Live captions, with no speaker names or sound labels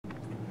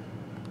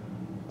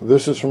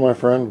This is from my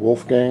friend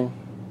Wolfgang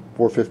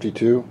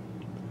 452.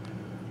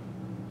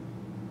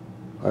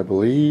 I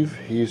believe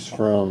he's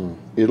from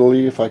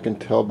Italy, if I can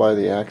tell by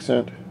the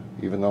accent,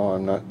 even though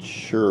I'm not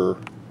sure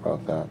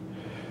about that.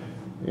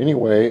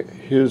 Anyway,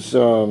 his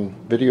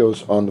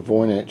videos on the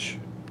Voynich,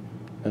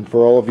 and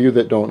for all of you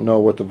that don't know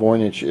what the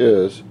Voynich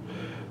is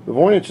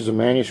a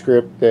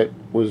manuscript that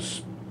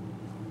was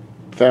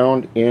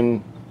found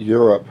in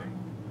Europe,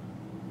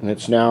 and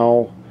it's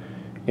now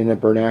in the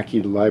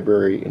Bernacchi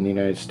Library in the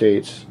United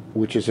States,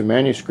 which is a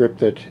manuscript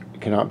that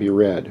cannot be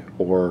read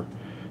or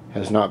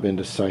has not been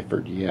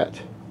deciphered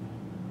yet.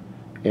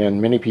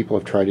 And many people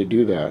have tried to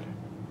do that.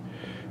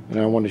 And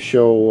I want to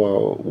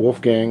show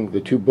Wolfgang the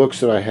two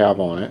books that I have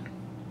on it.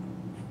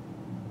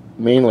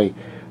 Mainly,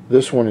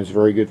 this one is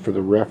very good for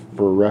the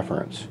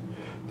reference.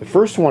 The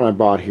first one I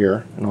bought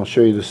here, and I'll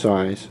show you the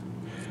size,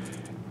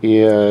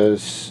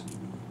 is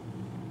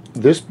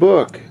this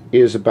book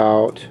is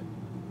about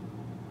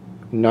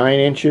 9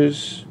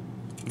 inches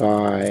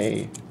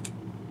by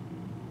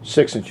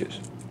 6 inches.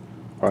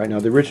 Alright, now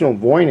the original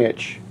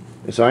Voynich,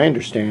 as I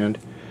understand,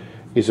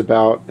 is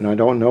about, and I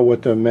don't know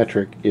what the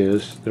metric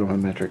is, they don't have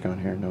metric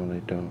on here, no they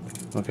don't,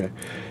 okay,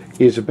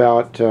 is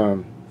about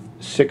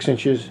 6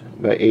 inches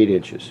by 8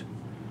 inches.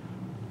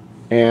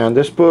 And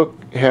this book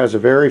has a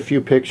very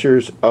few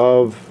pictures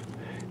of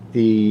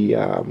the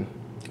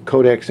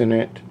codex in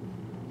it,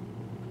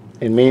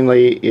 and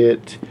mainly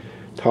it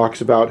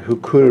talks about who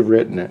could have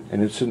written it.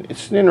 And it's an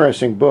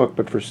interesting book,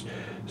 but for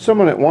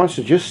someone that wants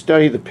to just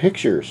study the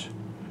pictures,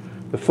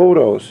 the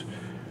photos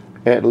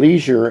at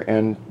leisure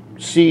and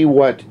see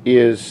what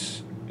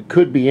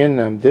could be in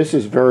them, this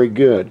is very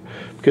good.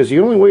 Because the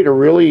only way to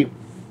really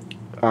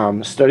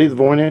study the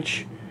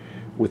Voynich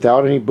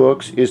without any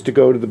books is to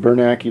go to the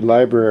Bernacchi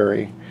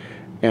Library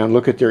and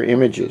look at their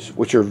images,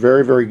 which are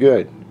very, very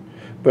good.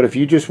 But if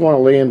you just want to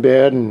lay in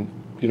bed and,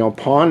 you know,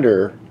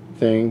 ponder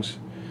things,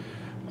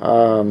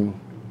 a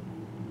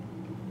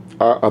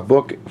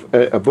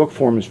book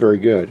form is very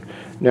good.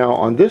 Now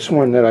on this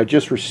one that I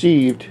just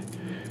received,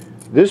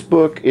 this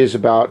book is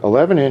about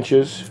 11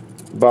 inches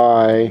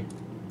by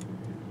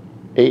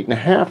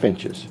 8.5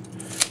 inches,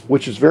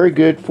 which is very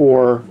good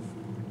for,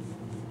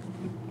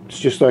 it's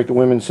just like the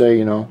women say,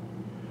 you know,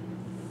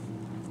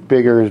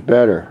 bigger is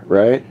better,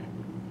 right?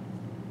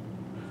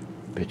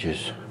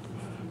 Bitches.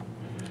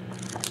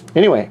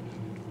 Anyway,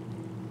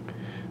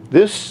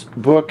 this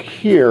book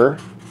here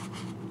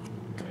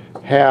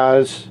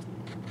has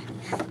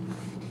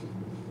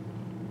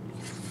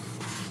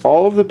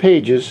all of the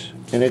pages,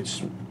 and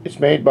it's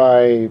made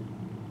by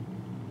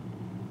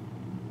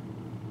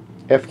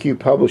FQ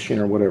Publishing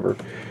or whatever.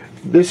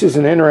 This is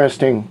an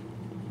interesting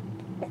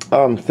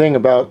thing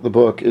about the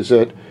book, is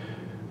that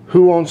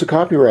who owns the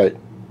copyright?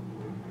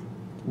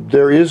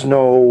 There is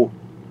no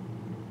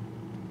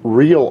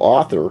real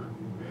author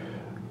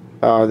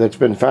that's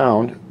been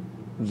found.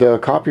 The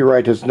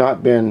copyright has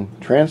not been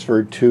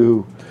transferred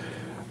to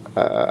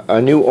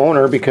a new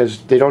owner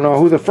because they don't know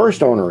who the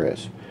first owner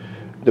is.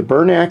 The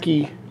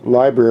Bernacchi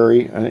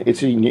Library,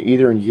 it's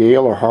either in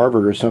Yale or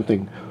Harvard or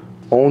something,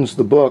 owns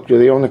the book. Do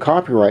they own the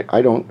copyright?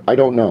 I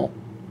don't know.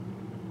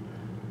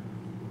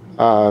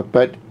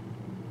 But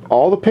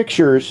all the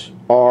pictures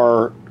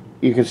are,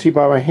 you can see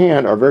by my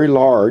hand, are very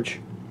large.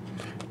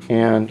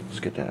 And let's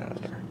get that out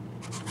of there.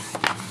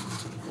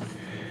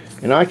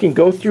 And I can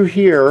go through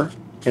here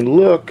and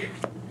look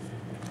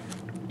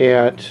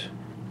at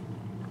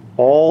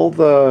all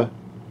the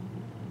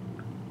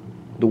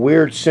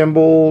weird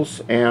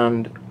symbols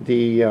and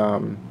the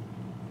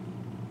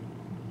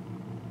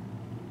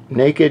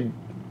naked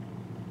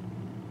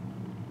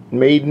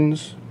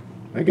maidens.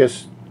 I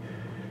guess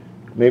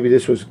maybe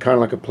this was kind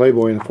of like a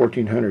Playboy in the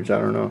 1400s,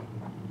 I don't know.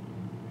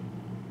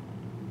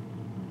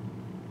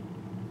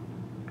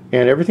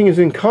 And everything is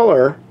in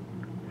color,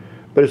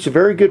 but it's a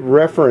very good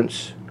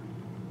reference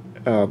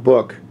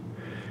book.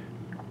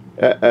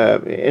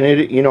 And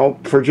it, you know,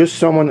 for just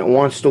someone that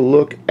wants to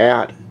look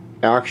at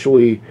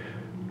actually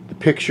the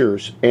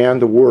pictures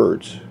and the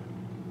words.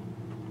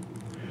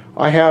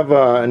 I have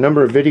a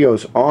number of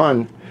videos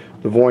on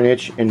the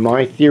Voynich and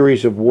my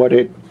theories of what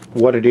it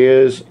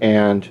is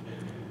and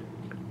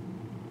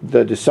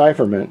the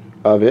decipherment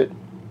of it.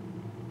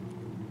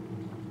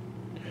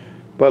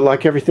 But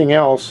like everything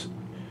else,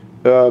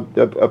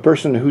 a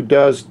person who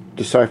does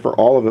decipher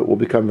all of it will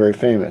become very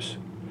famous.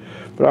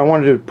 But I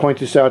wanted to point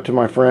this out to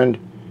my friend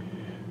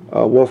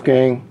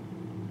Wolfgang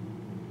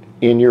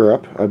in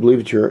Europe. I believe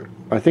it's Europe.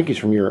 I think he's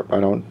from Europe.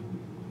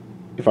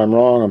 If I'm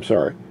wrong, I'm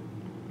sorry.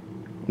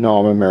 No,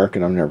 I'm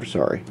American. I'm never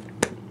sorry.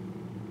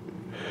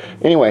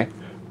 Anyway,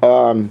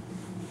 I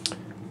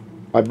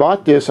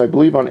bought this, I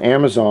believe, on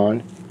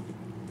Amazon,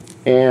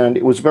 and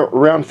it was about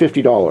around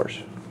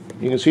 $50.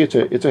 You can see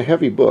it's a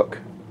heavy book.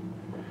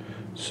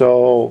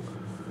 So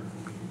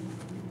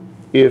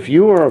if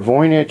you are a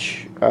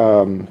Voynich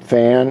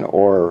fan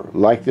or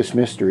like this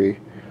mystery,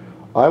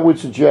 I would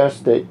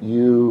suggest that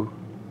you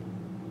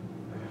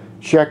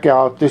check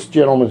out this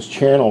gentleman's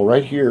channel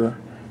right here.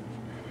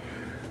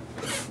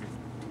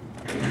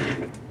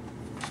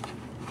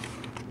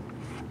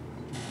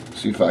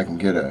 see if I can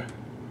get a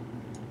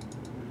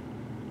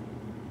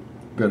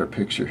better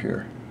picture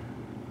here.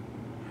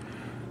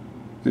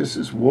 This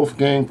is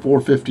Wolfgang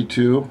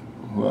 452,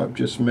 who I've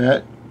just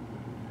met,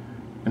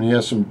 and he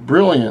has some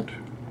brilliant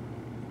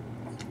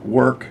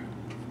work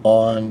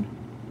on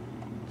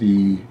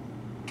the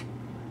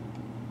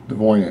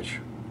Voynich,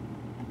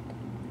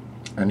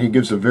 and he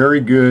gives a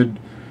very good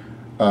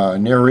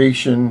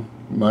narration,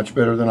 much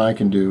better than I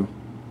can do.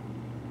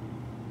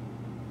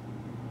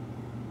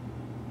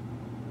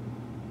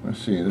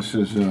 Let's see, this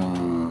is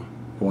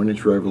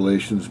Voynich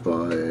Revelations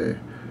by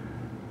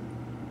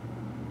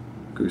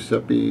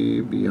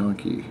Guiseppe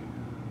Bianchi.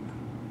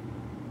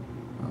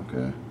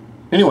 Okay.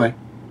 Anyway,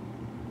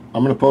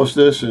 I'm going to post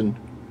this, and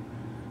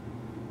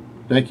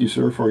thank you,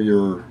 sir, for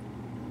your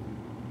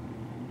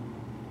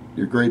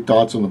great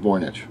thoughts on the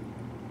Voynich.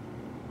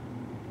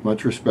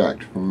 Much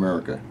respect from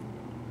America.